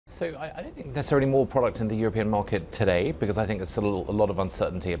So I don't think necessarily more product in the European market today, because I think there's still a lot of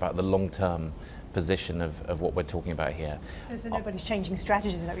uncertainty about the long-term position of what we're talking about here. So nobody's changing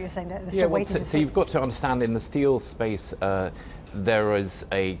strategies, is that what you're saying? They're still Yeah, waiting to so see. you've got to understand in the steel space, there is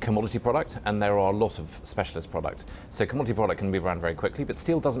a commodity product and there are a lot of specialist product. So commodity product can move around very quickly, but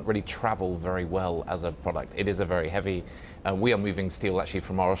steel doesn't really travel very well as a product. It is a very heavy, we are moving steel actually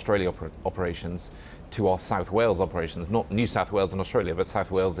from our Australia operations to our South Wales operations, not New South Wales in Australia, but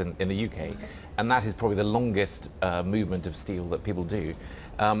South Wales in the UK. And that is probably the longest movement of steel that people do.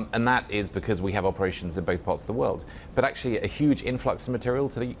 And that is because we have operations in both parts of the world. But actually a huge influx of material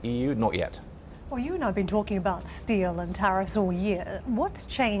to the EU, not yet. Well, you and I have been talking about steel and tariffs all year. What's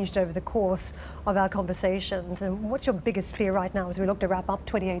changed over the course of our conversations, and what's your biggest fear right now as we look to wrap up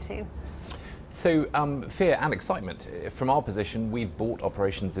 2018? So fear and excitement. From our position, we've bought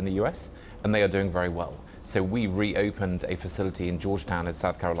operations in the US and they are doing very well. So we reopened a facility in Georgetown in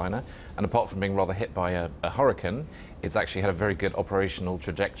South Carolina, and apart from being rather hit by a hurricane, it's actually had a very good operational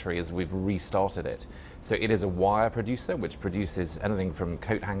trajectory as we've restarted it. So it is a wire producer which produces anything from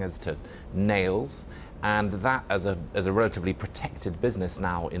coat hangers to nails, and that as a relatively protected business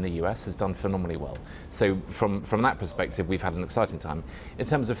now in the US has done phenomenally well. So from that perspective, we've had an exciting time. In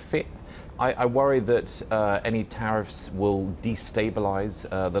terms of fear, I worry that any tariffs will destabilize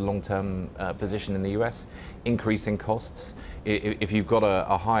the long-term position in the US, increasing costs. If you've got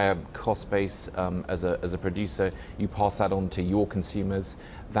a higher cost base as a producer, you pass that on to your consumers.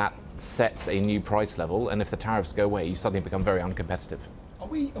 That sets a new price level, and if the tariffs go away, you suddenly become very uncompetitive. Are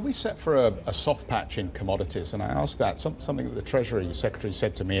we set for a soft patch in commodities? And I asked that, something that the Treasury Secretary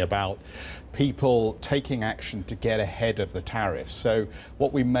said to me about people taking action to get ahead of the tariffs. So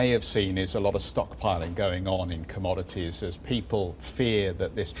what we may have seen is a lot of stockpiling going on in commodities as people fear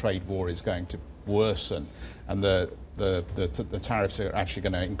that this trade war is going to worsen and the tariffs are actually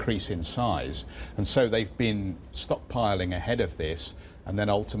going to increase in size. And so they've been stockpiling ahead of this, and then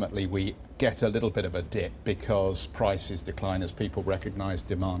ultimately we get a little bit of a dip because prices decline as people recognize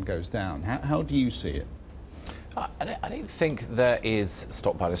demand goes down. How do you see it? I don't think there is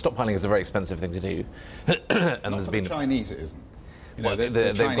stockpiling. Stockpiling is a very expensive thing to do. And there's been the Chinese, it isn't. You know, well,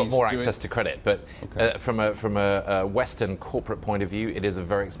 they've got more access to credit, but okay. From a Western corporate point of view, it is a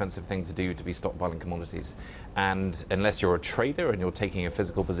very expensive thing to do to be stockpiling commodities. And unless you're a trader and you're taking a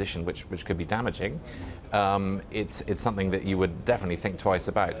physical position, which could be damaging, it's something that you would definitely think twice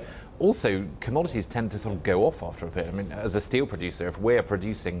about. Also, commodities tend to sort of go off after a bit. I mean, as a steel producer, if we're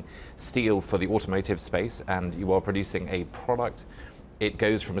producing steel for the automotive space and you are producing a product, it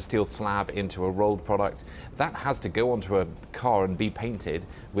goes from a steel slab into a rolled product. That has to go onto a car and be painted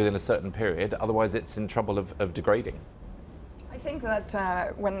within a certain period, otherwise it's in trouble of degrading. I think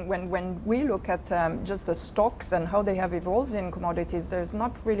that when we look at just the stocks and how they have evolved in commodities, there's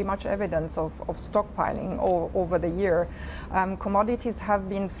not really much evidence of stockpiling over the year. Commodities have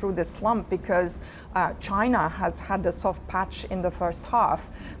been through the slump because China has had a soft patch in the first half.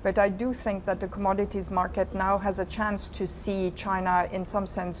 But I do think that the commodities market now has a chance to see China in some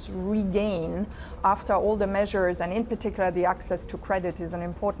sense regain after all the measures, and in particular the access to credit is an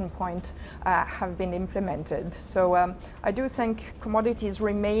important point, have been implemented. So I do think commodities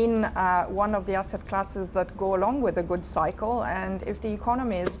remain one of the asset classes that go along with a good cycle, and if the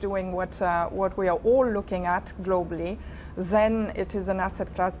economy is doing what we are all looking at globally, then it is an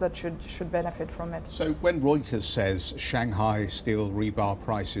asset class that should benefit from it. So when Reuters says Shanghai steel rebar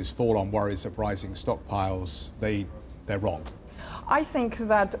prices fall on worries of rising stockpiles, they're wrong. I think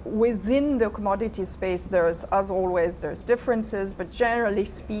that within the commodity space, there's, as always, there's differences, but generally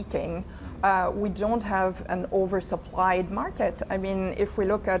speaking, we don't have an oversupplied market. I mean, if we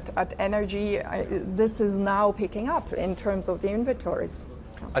look at energy, this is now picking up in terms of the inventories.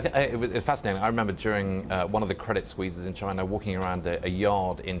 It was fascinating. I remember during one of the credit squeezes in China, walking around a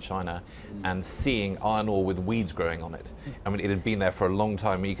yard in China and seeing iron ore with weeds growing on it. I mean, it had been there for a long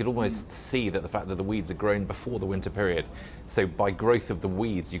time. You could almost see that the fact that the weeds had grown before the winter period. So by growth of the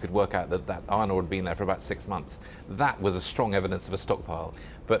weeds, you could work out that iron ore had been there for about 6 months. That was a strong evidence of a stockpile.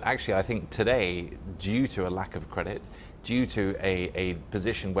 But actually, I think today, due to a lack of credit, due to a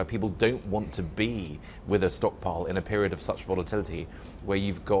position where people don't want to be with a stockpile in a period of such volatility, where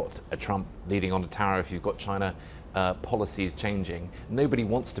you've got a Trump leading on a tariff, you've got China policies changing. Nobody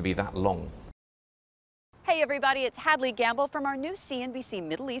wants to be that long. Hey everybody, it's Hadley Gamble from our new CNBC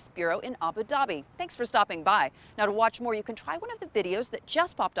Middle East Bureau in Abu Dhabi. Thanks for stopping by. Now to watch more, you can try one of the videos that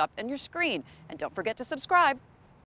just popped up on your screen. And don't forget to subscribe.